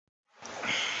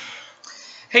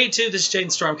Hey, this is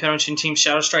Jaden Storm coaching Team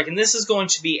Shadow Strike, and this is going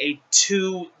to be a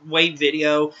two-way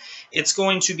video. It's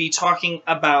going to be talking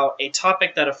about a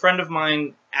topic that a friend of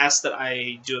mine asked that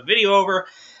I do a video over,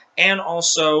 and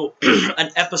also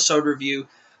an episode review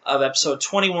of episode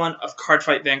 21 of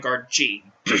Cardfight Vanguard G.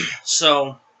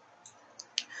 So,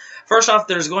 first off,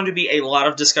 there's going to be a lot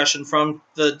of discussion from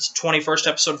the 21st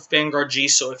episode of Vanguard G,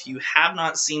 so if you have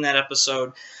not seen that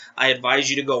episode, I advise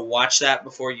you to go watch that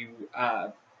before you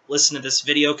listen to this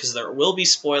video, because there will be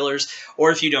spoilers, or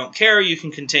if you don't care, you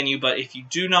can continue, but if you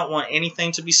do not want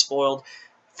anything to be spoiled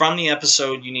from the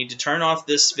episode, you need to turn off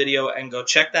this video and go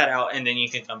check that out, and then you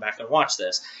can come back and watch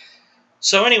this.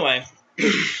 So anyway,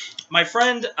 my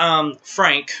friend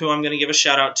Frank, who I'm going to give a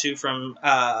shout out to from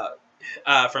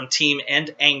Team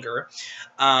End Anger,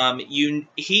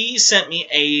 he sent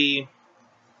me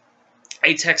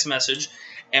a text message,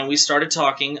 and we started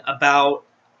talking about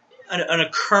an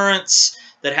occurrence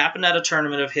that happened at a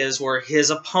tournament of his where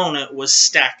his opponent was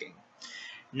stacking.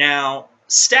 Now,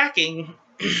 stacking,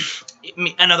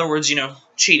 in other words,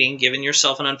 cheating, giving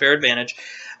yourself an unfair advantage.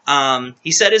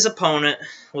 He said his opponent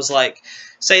was like,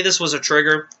 say this was a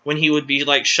trigger, when he would be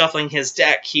like shuffling his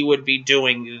deck, he would be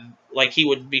doing, like he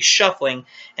would be shuffling,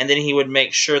 and then he would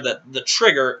make sure that the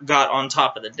trigger got on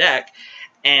top of the deck,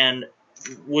 and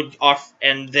would off,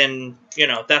 and then,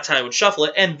 that's how I would shuffle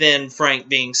it, and then Frank,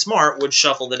 being smart, would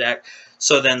shuffle the deck,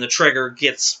 so then the trigger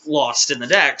gets lost in the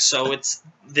deck, so it's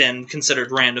then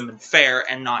considered random and fair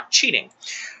and not cheating.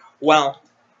 Well,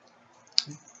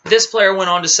 this player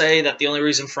went on to say that the only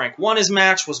reason Frank won his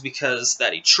match was because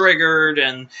that he triggered,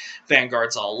 and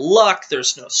Vanguard's all luck,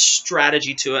 there's no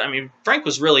strategy to it. I mean, Frank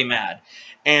was really mad.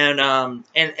 And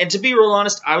to be real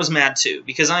honest, I was mad too,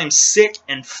 because I am sick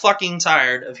and fucking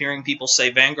tired of hearing people say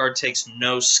Vanguard takes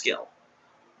no skill.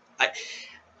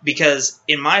 Because,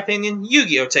 in my opinion,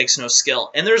 Yu-Gi-Oh! Takes no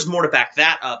skill, and there's more to back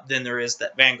that up than there is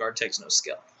that Vanguard takes no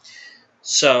skill.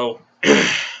 So,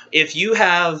 if you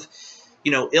have,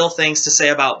 ill things to say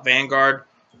about Vanguard,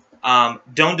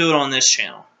 don't do it on this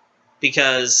channel,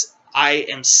 because I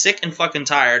am sick and fucking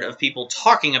tired of people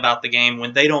talking about the game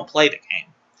when they don't play the game.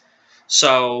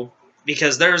 So,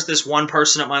 because there's this one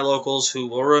person at my locals who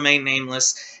will remain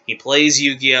nameless, he plays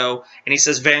Yu-Gi-Oh! And he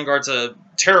says Vanguard's a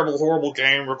terrible, horrible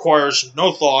game, requires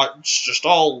no thought, it's just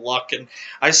all luck. And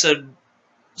I said,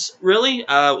 really?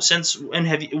 When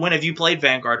have you played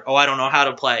Vanguard? Oh, I don't know how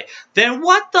to play. Then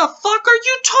what the fuck are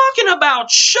you talking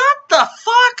about? Shut the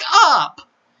fuck up!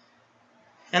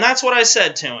 And that's what I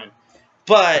said to him.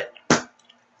 But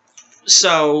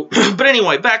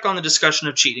anyway, back on the discussion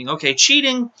of cheating. Okay,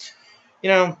 cheating, you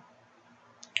know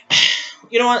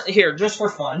what? Here, just for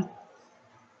fun.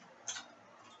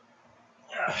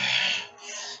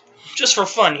 Just for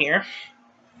fun here.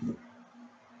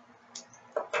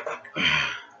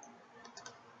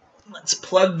 Let's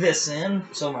plug this in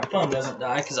so my phone doesn't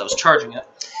die because I was charging it.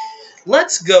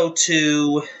 Let's go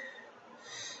to...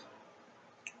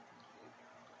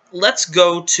 Let's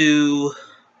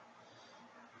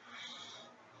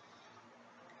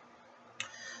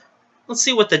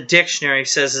see what the dictionary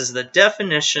says is the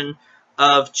definition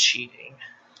of cheating.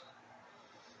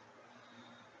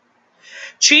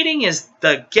 Cheating is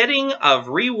the getting of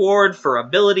reward for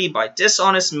ability by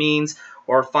dishonest means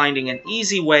or finding an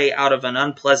easy way out of an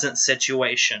unpleasant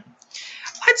situation.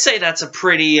 I'd say that's a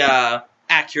pretty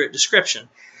accurate description.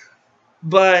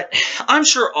 But I'm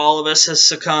sure all of us have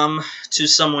succumbed to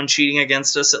someone cheating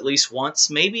against us at least once.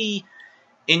 Maybe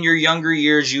in your younger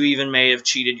years you even may have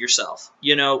cheated yourself.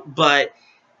 But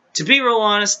to be real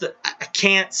honest, I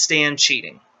can't stand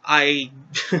cheating. I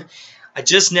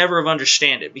just never have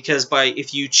understand it, because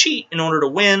if you cheat in order to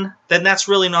win, then that's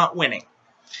really not winning.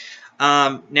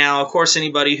 Now, of course,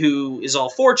 anybody who is all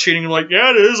for cheating, like,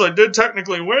 yeah, it is, I did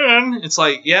technically win. It's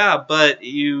like, yeah, but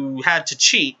you had to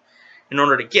cheat in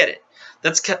order to get it.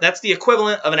 That's the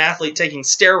equivalent of an athlete taking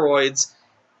steroids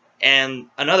and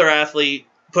another athlete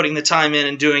putting the time in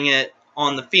and doing it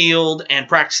on the field and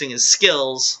practicing his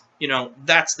skills.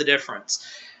 That's the difference.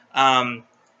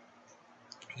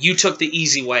 You took the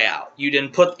easy way out. You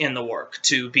didn't put in the work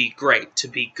to be great, to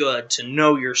be good, to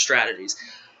know your strategies.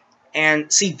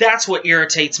 And see, that's what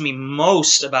irritates me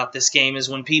most about this game, is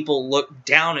when people look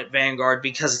down at Vanguard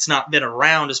because it's not been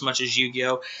around as much as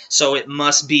Yu-Gi-Oh!, so it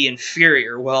must be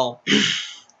inferior. Well,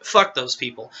 fuck those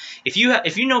people. If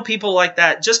you know people like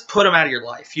that, just put them out of your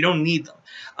life. You don't need them.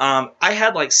 I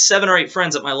had like 7 or 8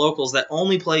 friends at my locals that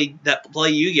only play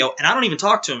Yu-Gi-Oh!, and I don't even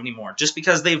talk to them anymore, just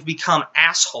because they've become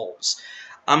assholes.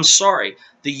 I'm sorry.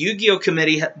 The Yu-Gi-Oh!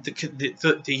 Committee,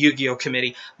 the Yu-Gi-Oh!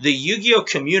 Committee, the Yu-Gi-Oh!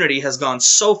 Community has gone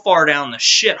so far down the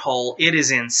shithole, it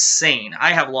is insane.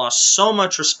 I have lost so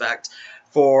much respect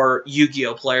for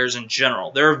Yu-Gi-Oh players in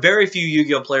general. There are very few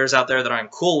Yu-Gi-Oh players out there that I'm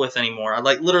cool with anymore. I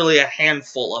like literally a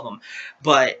handful of them.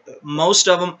 But most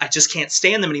of them, I just can't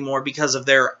stand them anymore because of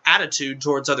their attitude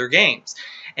towards other games.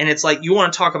 And it's like, you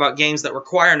want to talk about games that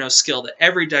require no skill, that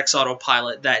every deck's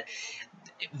autopilot, that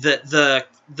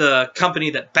the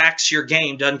company that backs your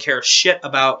game doesn't care shit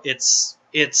about its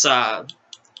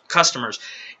customers.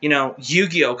 You know,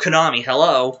 Yu-Gi-Oh, Konami,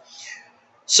 hello.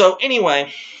 So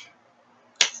anyway,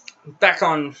 back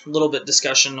on a little bit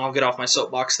discussion. I'll get off my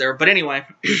soapbox there. But anyway,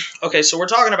 okay, so we're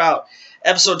talking about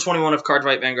episode 21 of Card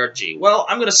Fight Vanguard G. Well,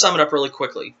 I'm going to sum it up really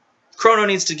quickly. Chrono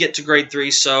needs to get to grade 3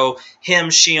 so him,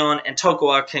 Shion, and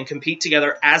Tokuwa can compete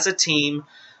together as a team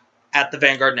at the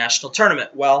Vanguard National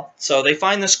Tournament. Well, so they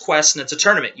find this quest, and it's a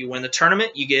tournament. You win the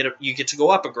tournament, you get to go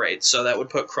up a grade. So that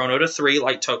would put Chrono to 3,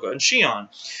 like Tokuwa and Shion.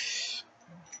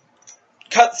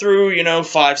 Cut through,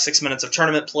 5-6 minutes of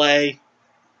tournament play.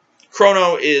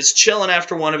 Chrono is chilling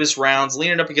after one of his rounds,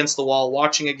 leaning up against the wall,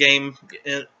 watching a game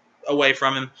away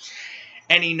from him,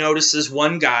 and he notices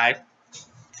one guy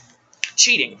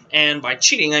cheating. And by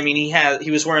cheating, I mean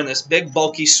he was wearing this big,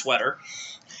 bulky sweater,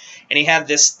 and he had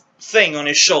this thing on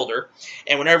his shoulder,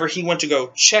 and whenever he went to go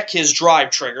check his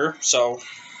drive trigger, so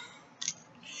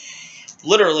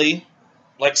literally,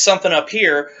 like something up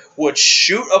here would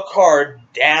shoot a card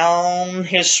down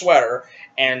his sweater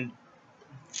and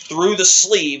through the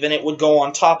sleeve, and it would go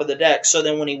on top of the deck. So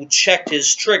then when he checked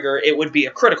his trigger, it would be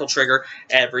a critical trigger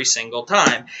every single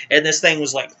time. And this thing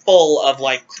was like full of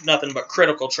like nothing but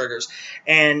critical triggers.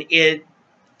 And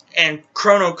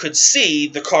Chrono could see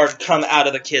the card come out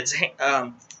of the kid's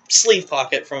sleeve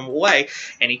pocket from away,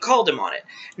 and he called him on it.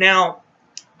 Now,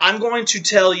 I'm going to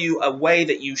tell you a way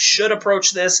that you should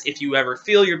approach this if you ever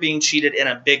feel you're being cheated in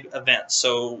a big event.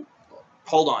 So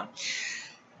hold on.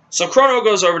 So Chrono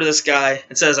goes over to this guy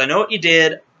and says, I know what you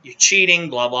did, you're cheating,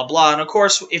 blah, blah, blah. And of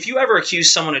course, if you ever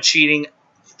accuse someone of cheating,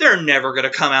 they're never going to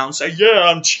come out and say, yeah,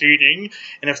 I'm cheating.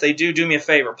 And if they do me a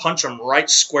favor, punch them right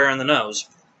square in the nose.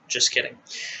 Just kidding.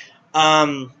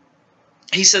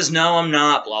 He says, no, I'm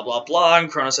not, blah, blah, blah.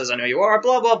 And Chrono says, I know you are,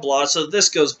 blah, blah, blah. So this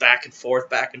goes back and forth,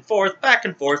 back and forth, back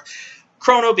and forth.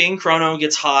 Chrono, being Chrono,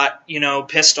 gets hot,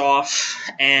 pissed off,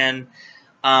 and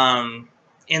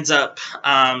ends up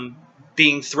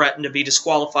being threatened to be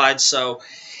disqualified. So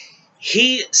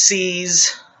he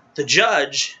sees the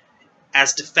judge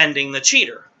as defending the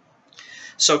cheater.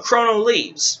 So Chrono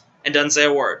leaves and doesn't say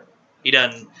a word. He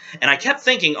doesn't. And I kept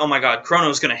thinking, oh my god,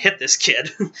 Chrono's going to hit this kid.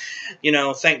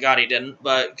 Thank god he didn't.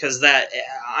 But because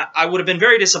I would have been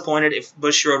very disappointed if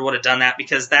Bushiroad would have done that,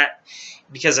 because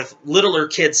if littler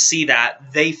kids see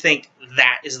that, they think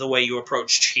that is the way you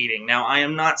approach cheating. Now, I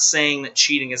am not saying that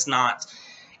cheating is not,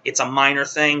 it's a minor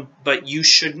thing, but you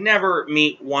should never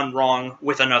meet one wrong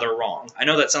with another wrong. I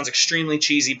know that sounds extremely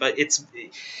cheesy, but it's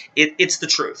the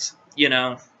truth,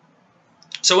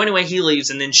 So anyway, he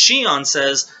leaves, and then Shion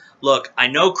says, look, I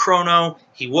know Chrono,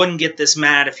 he wouldn't get this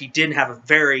mad if he didn't have a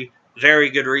very, very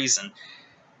good reason.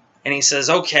 And he says,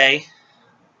 okay,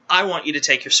 I want you to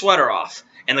take your sweater off.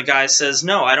 And the guy says,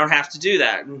 no, I don't have to do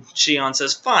that. And Shion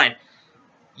says, fine.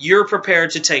 You're prepared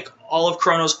to take all of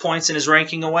Chrono's points in his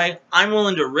ranking away? I'm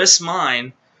willing to risk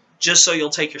mine just so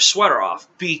you'll take your sweater off,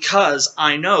 because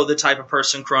I know the type of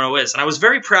person Chrono is. And I was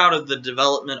very proud of the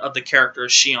development of the character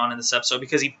of Shion in this episode,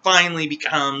 because he finally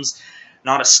becomes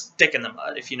not a stick in the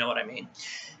mud, if you know what I mean.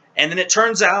 And then it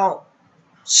turns out,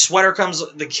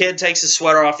 the kid takes his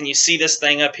sweater off, and you see this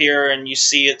thing up here, and you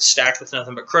see it stacked with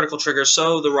nothing but critical triggers,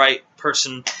 so the right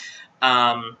person,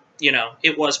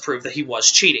 it was proved that he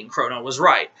was cheating. Chrono was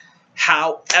right.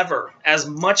 However, as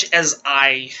much as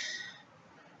I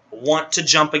want to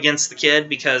jump against the kid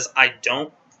because I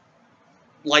don't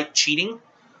like cheating,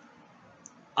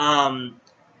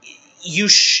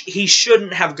 he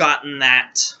shouldn't have gotten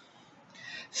that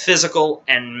physical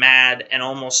and mad and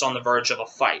almost on the verge of a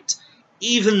fight.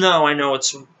 Even though I know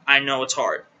it's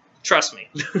hard. Trust me.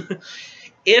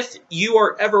 If you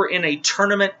are ever in a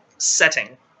tournament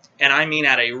setting, and I mean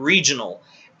at a regional,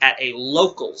 at a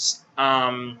locals,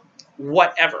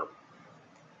 whatever,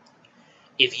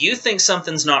 if you think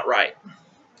something's not right,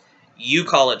 you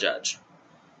call a judge.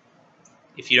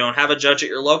 If you don't have a judge at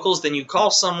your locals, then you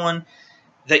call someone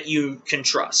that you can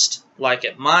trust. Like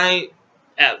at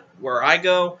where I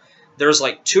go, there's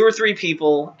like 2 or 3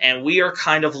 people, and we are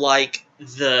kind of like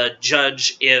the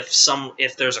judge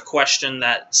if there's a question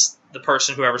that the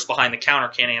person, whoever's behind the counter,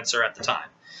 can't answer at the time.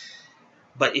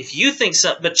 But if you think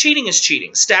but cheating is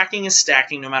cheating. Stacking is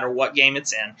stacking, no matter what game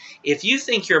it's in. If you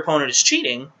think your opponent is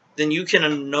cheating, then you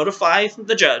can notify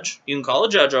the judge. You can call a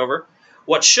judge over.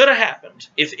 What should have happened,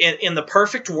 if in the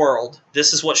perfect world,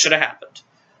 this is what should have happened.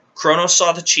 Kronos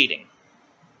saw the cheating.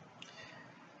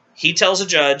 He tells a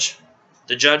judge.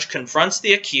 The judge confronts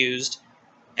the accused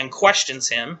and questions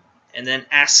him, and then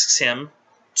asks him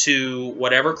to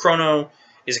whatever Chrono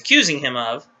is accusing him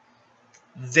of.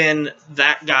 Then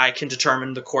that guy can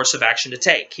determine the course of action to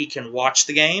take. He can watch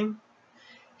the game.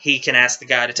 He can ask the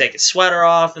guy to take his sweater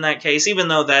off in that case, even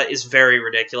though that is very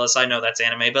ridiculous. I know that's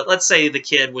anime, but let's say the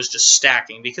kid was just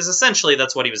stacking, because essentially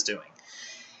that's what he was doing.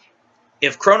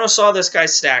 If Chrono saw this guy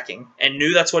stacking and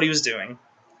knew that's what he was doing,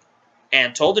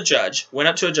 and told the judge, went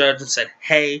up to a judge and said,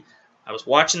 hey, I was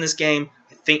watching this game.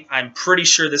 I'm pretty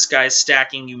sure this guy is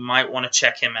stacking. You might want to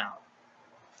check him out.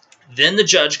 Then the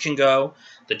judge can go.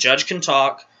 The judge can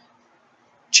talk.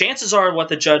 Chances are what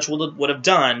the judge would have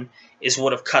done is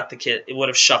would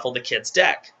have shuffled the kid's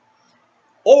deck.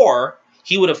 Or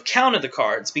he would have counted the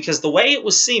cards, because the way it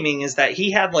was seeming is that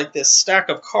he had like this stack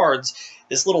of cards,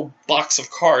 this little box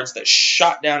of cards that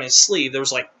shot down his sleeve. There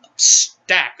was like a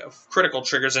stack of critical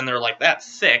triggers in there like that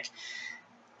thick.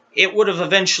 It would have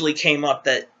eventually came up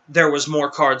that there was more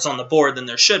cards on the board than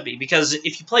there should be, because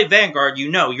if you play Vanguard, you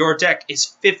know your deck is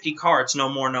 50 cards, no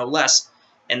more, no less,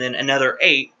 and then another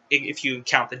 8 if you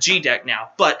count the G deck now.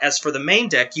 But as for the main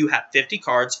deck, you have 50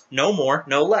 cards, no more,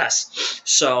 no less.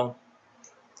 So,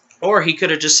 or he could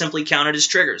have just simply counted his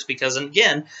triggers, because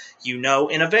again, you know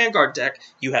in a Vanguard deck,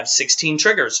 you have 16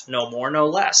 triggers, no more, no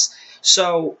less.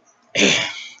 So,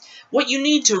 what you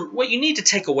need to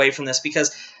take away from this,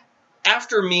 because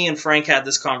after me and Frank had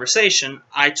this conversation,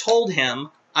 I told him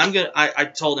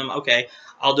I told him, okay,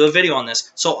 I'll do a video on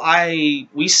this. So I'm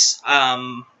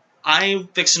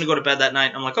fixing to go to bed that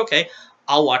night. I'm like, okay,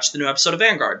 I'll watch the new episode of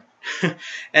Vanguard.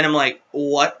 And I'm like,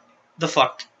 what the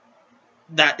fuck?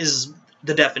 That is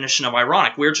the definition of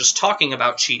ironic. We're just talking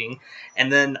about cheating,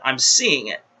 and then I'm seeing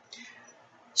it.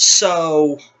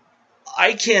 So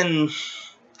I can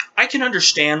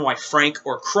understand why Frank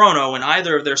or Chrono in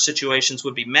either of their situations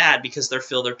would be mad because they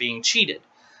feel they're being cheated.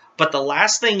 But the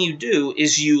last thing you do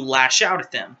is you lash out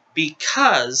at them.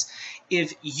 Because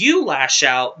if you lash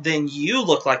out, then you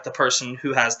look like the person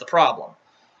who has the problem.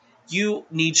 You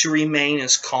need to remain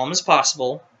as calm as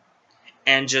possible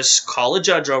and just call a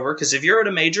judge over. Because if you're at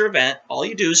a major event, all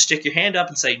you do is stick your hand up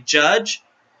and say, "Judge."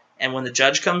 And when the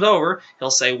judge comes over,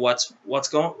 he'll say,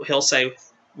 he'll say,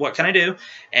 "What can I do?"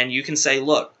 And you can say,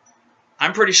 "Look,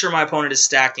 I'm pretty sure my opponent is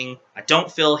stacking. I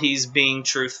don't feel he's being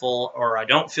truthful, or I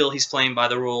don't feel he's playing by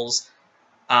the rules.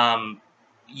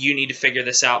 You need to figure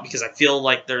this out, because I feel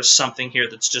like there's something here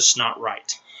that's just not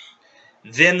right."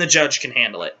 Then the judge can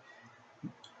handle it.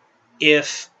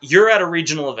 If you're at a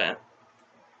regional event,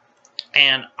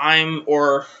 and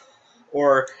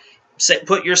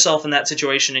put yourself in that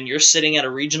situation, and you're sitting at a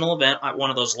regional event at one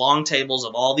of those long tables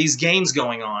of all these games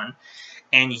going on,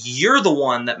 and you're the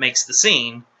one that makes the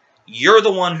scene, you're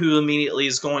the one who immediately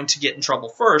is going to get in trouble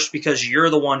first, because you're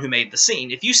the one who made the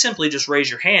scene. If you simply just raise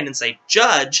your hand and say,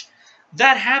 "Judge,"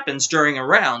 that happens during a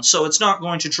round, so it's not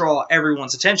going to draw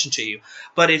everyone's attention to you.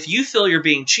 But if you feel you're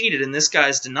being cheated and this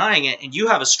guy's denying it, and you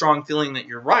have a strong feeling that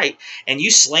you're right, and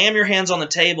you slam your hands on the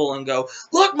table and go,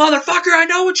 "Look, motherfucker, I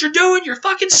know what you're doing, you're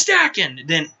fucking stacking,"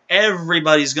 then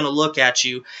everybody's going to look at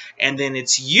you, and then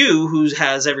it's you who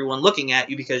has everyone looking at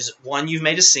you, because 1, you've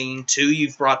made a scene, 2,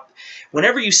 you've brought...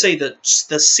 Whenever you say the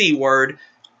C word,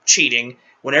 cheating...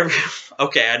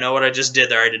 Okay, I know what I just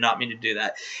did there. I did not mean to do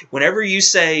that. Whenever you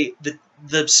say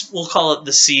we'll call it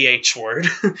the CH word.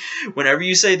 Whenever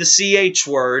you say the CH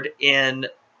word in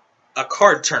a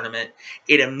card tournament,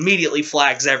 it immediately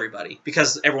flags everybody,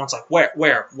 because everyone's like, where,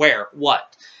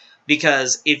 what?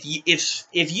 Because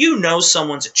if you know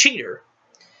someone's a cheater,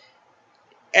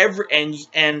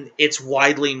 and it's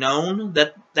widely known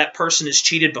that that person has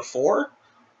cheated before,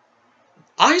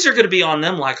 eyes are going to be on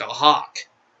them like a hawk.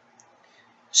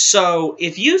 So,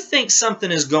 if you think something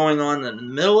is going on in the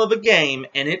middle of a game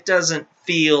and it doesn't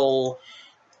feel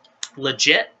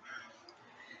legit,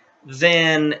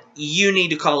 then you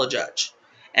need to call a judge.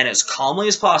 And as calmly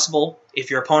as possible,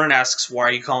 if your opponent asks, "Why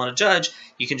are you calling a judge?"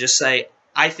 you can just say,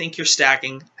 "I think you're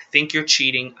stacking, I think you're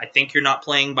cheating, I think you're not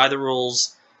playing by the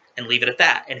rules," and leave it at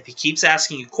that. And if he keeps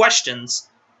asking you questions,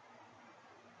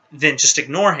 then just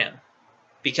ignore him.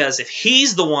 Because if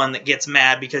he's the one that gets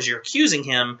mad because you're accusing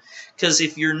him, because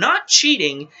if you're not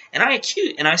cheating, and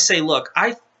I say, "Look,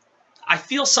 I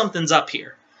feel something's up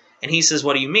here," and he says,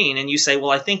 "What do you mean?" and you say, "Well,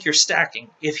 I think you're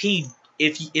stacking." If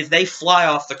they fly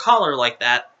off the collar like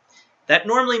that, that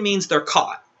normally means they're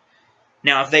caught.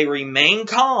 Now, if they remain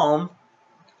calm,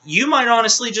 you might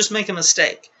honestly just make a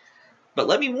mistake. But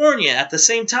let me warn you, at the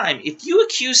same time, if you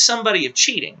accuse somebody of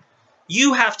cheating,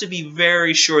 you have to be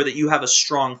very sure that you have a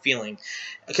strong feeling.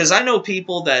 Because I know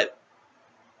people that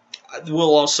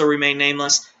will also remain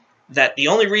nameless, that the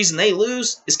only reason they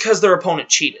lose is because their opponent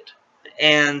cheated.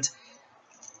 And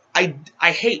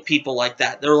I hate people like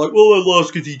that. They're like, well, I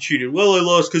lost because he cheated. Well, I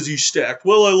lost because he stacked.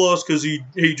 Well, I lost because he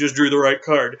just drew the right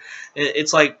card.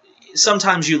 It's like,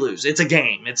 sometimes you lose. It's a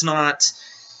game. It's not...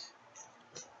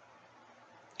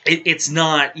 It's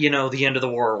not, you know, the end of the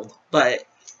world. But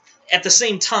at the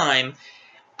same time,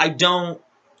 I don't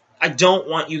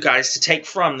want you guys to take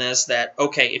from this that,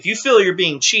 okay, if you feel you're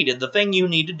being cheated, the thing you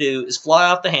need to do is fly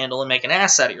off the handle and make an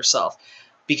ass out of yourself.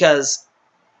 Because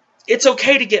it's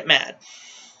okay to get mad.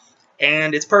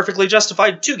 And it's perfectly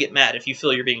justified to get mad if you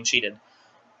feel you're being cheated.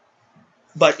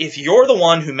 But if you're the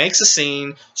one who makes a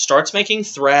scene, starts making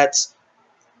threats,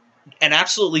 and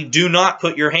absolutely do not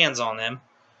put your hands on them,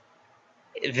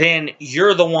 then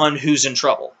you're the one who's in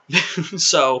trouble.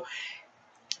 So,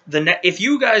 if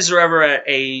you guys are ever at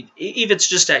if it's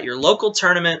just at your local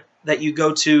tournament that you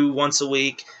go to once a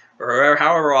week, or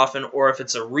however often, or if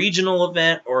it's a regional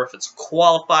event, or if it's a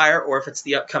qualifier, or if it's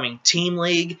the upcoming team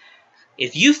league,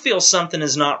 if you feel something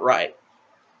is not right,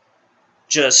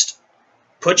 just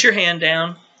put your hand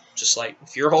down, just like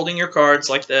if you're holding your cards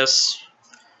like this.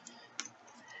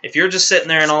 If you're just sitting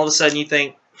there and all of a sudden you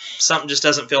think something just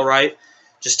doesn't feel right,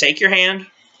 just take your hand,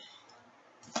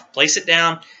 place it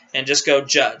down, and just go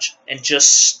judge, and just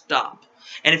stop.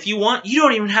 And if you want, you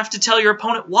don't even have to tell your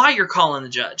opponent why you're calling the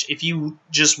judge. If you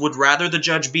just would rather the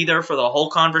judge be there for the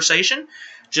whole conversation,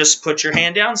 just put your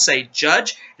hand down, say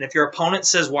judge, and if your opponent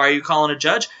says, why are you calling a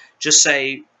judge, just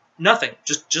say nothing.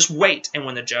 Just wait, and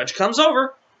when the judge comes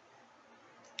over,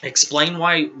 explain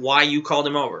why you called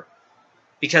him over.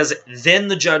 Because then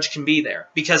the judge can be there.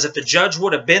 Because if the judge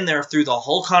would have been there through the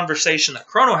whole conversation that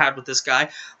Chrono had with this guy,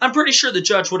 I'm pretty sure the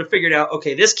judge would have figured out,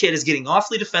 okay, this kid is getting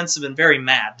awfully defensive and very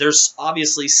mad. There's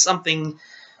obviously something,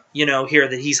 you know, here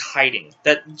that he's hiding.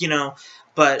 That, you know,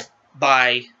 but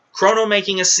by Chrono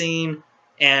making a scene,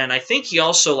 and I think he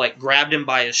also, like, grabbed him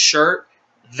by his shirt,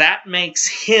 that makes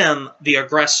him the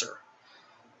aggressor.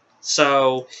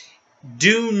 So,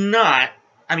 do not...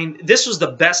 I mean, this was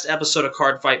the best episode of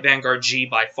Card Fight Vanguard G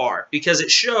by far, because it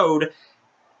showed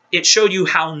you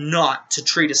how not to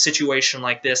treat a situation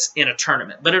like this in a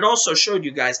tournament. But it also showed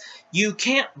you guys, you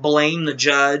can't blame the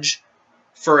judge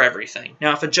for everything.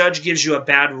 Now, if a judge gives you a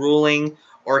bad ruling,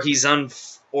 or he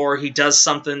does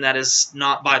something that is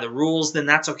not by the rules, then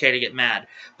that's okay to get mad.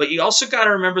 But you also got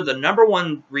to remember the number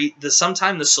one,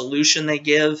 sometimes the solution they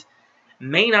give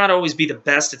may not always be the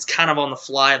best. It's kind of on the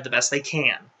fly of the best they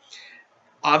can.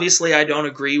 Obviously, I don't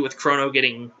agree with Chrono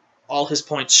getting all his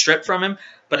points stripped from him,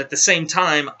 but at the same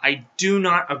time, I do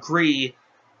not agree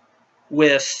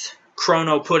with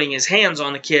Chrono putting his hands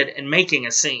on the kid and making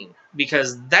a scene,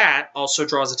 because that also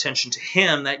draws attention to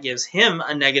him. That gives him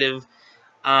a negative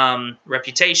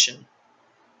reputation,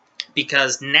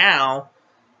 because now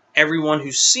everyone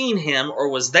who's seen him or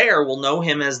was there will know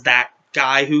him as that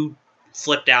guy who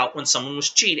flipped out when someone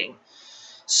was cheating.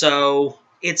 So...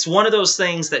 it's one of those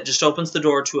things that just opens the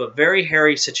door to a very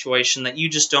hairy situation that you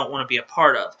just don't want to be a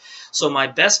part of. So my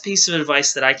best piece of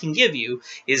advice that I can give you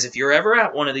is, if you're ever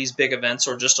at one of these big events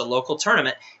or just a local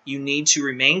tournament, you need to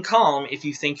remain calm if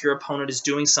you think your opponent is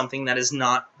doing something that is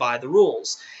not by the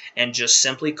rules. And just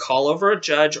simply call over a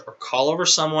judge or call over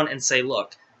someone and say,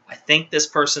 look, I think this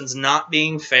person's not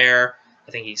being fair.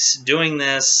 I think he's doing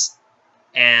this.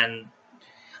 And,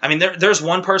 I mean, there's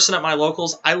one person at my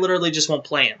locals, I literally just won't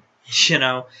play him. You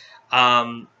know,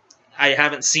 I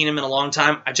haven't seen him in a long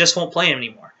time. I just won't play him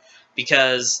anymore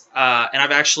because, and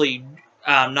I've actually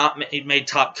not made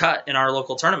top cut in our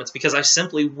local tournaments because I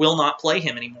simply will not play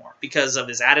him anymore because of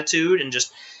his attitude and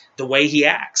just the way he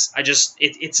acts.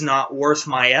 It's not worth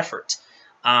my effort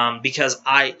because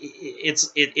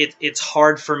it's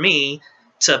hard for me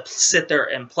to sit there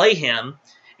and play him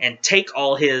and take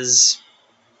all his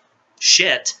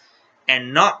shit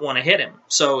and not want to hit him.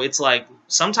 So it's like,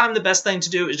 sometimes the best thing to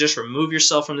do is just remove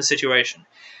yourself from the situation.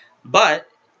 But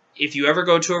if you ever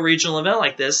go to a regional event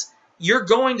like this, you're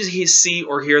going to see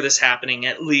or hear this happening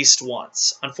at least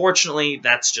once. Unfortunately,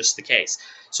 that's just the case.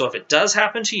 So if it does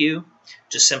happen to you,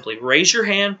 just simply raise your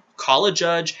hand, call a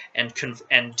judge, and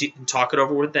talk it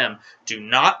over with them. Do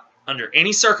not, under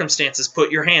any circumstances,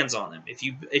 put your hands on them.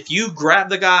 If you grab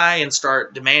the guy and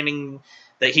start demanding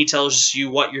that he tells you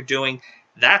what you're doing,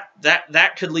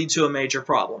 that could lead to a major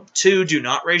problem. 2, do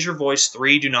not raise your voice.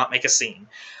 3, do not make a scene.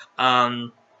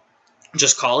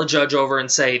 Just call a judge over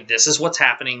and say, this is what's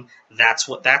happening. that's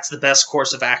the best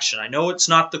course of action. I know it's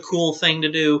not the cool thing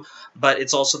to do, but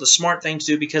it's also the smart thing to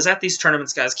do, because at these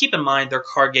tournaments, guys, keep in mind they're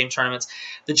card game tournaments.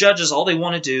 The judges, all they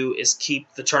want to do is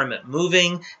keep the tournament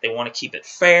moving. They want to keep it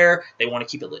fair. They want to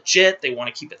keep it legit. They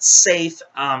want to keep it safe,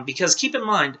 because keep in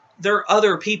mind, there are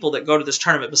other people that go to this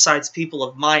tournament besides people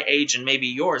of my age and maybe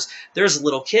yours. There's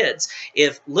little kids.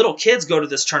 If little kids go to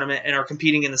this tournament and are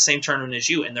competing in the same tournament as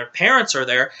you, and their parents are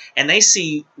there, and they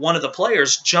see one of the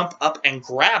players jump up and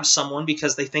grab someone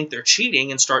because they think they're cheating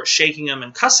and start shaking them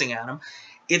and cussing at them,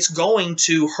 it's going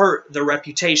to hurt the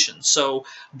reputation. So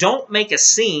don't make a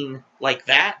scene like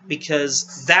that,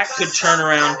 because that could turn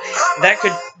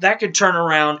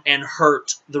around and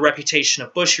hurt the reputation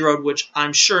of Bushiroad, which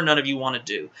I'm sure none of you want to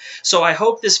do. So I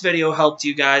hope this video helped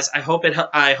you guys. I hoped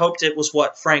it was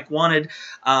what Frank wanted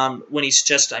when he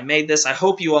suggested I made this. I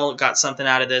hope you all got something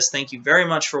out of this. Thank you very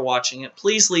much for watching it.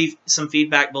 Please leave some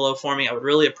feedback below for me. I would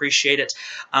really appreciate it.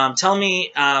 Tell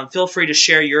me, feel free to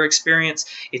share your experience.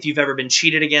 If you've ever been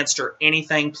cheated against or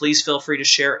anything, please feel free to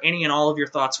share any and all of your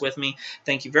thoughts with me.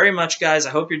 Thank you very much, guys. I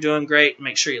hope you're doing great.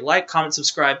 Make sure you like, comment,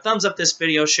 subscribe, thumbs up this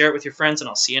video, share it with your friends, and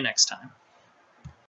I'll see you next time.